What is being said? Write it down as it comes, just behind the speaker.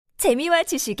재미와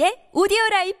지식의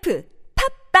오디오라이프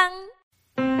팝빵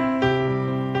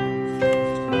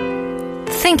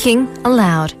Thinking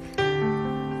Aloud.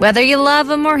 Whether you love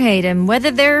them or hate them, whether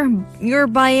they're your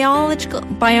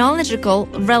biological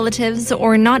relatives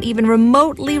or not even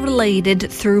remotely related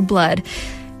through blood,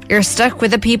 you're stuck with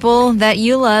the people that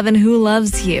you love and who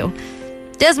loves you.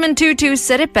 Desmond Tutu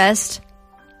said it best.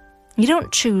 You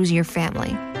don't choose your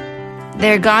family.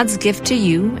 They're God's gift to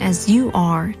you as you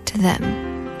are to them.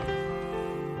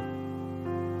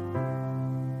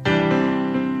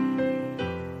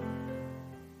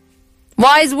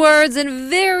 Wise words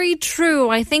and very true.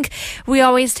 I think we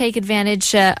always take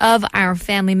advantage of our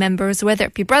family members, whether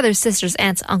it be brothers, sisters,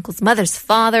 aunts, uncles, mothers,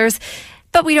 fathers,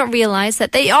 but we don't realize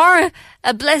that they are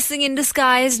a blessing in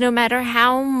disguise no matter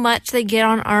how much they get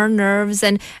on our nerves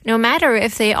and no matter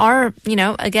if they are,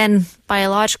 again,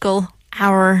 biological,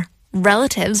 our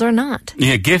relatives or not.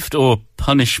 Yeah, gift or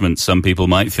punishment, some people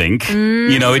might think.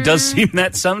 It does seem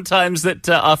that sometimes that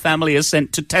our family is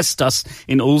sent to test us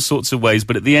in all sorts of ways,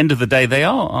 but at the end of the day, they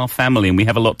are our family and we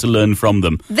have a lot to learn from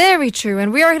them. Very true,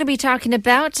 and we are going to be talking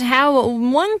about how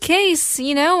one case,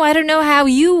 I don't know how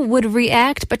you would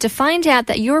react, but to find out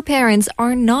that your parents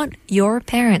are not your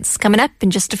parents. Coming up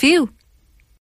in just a few.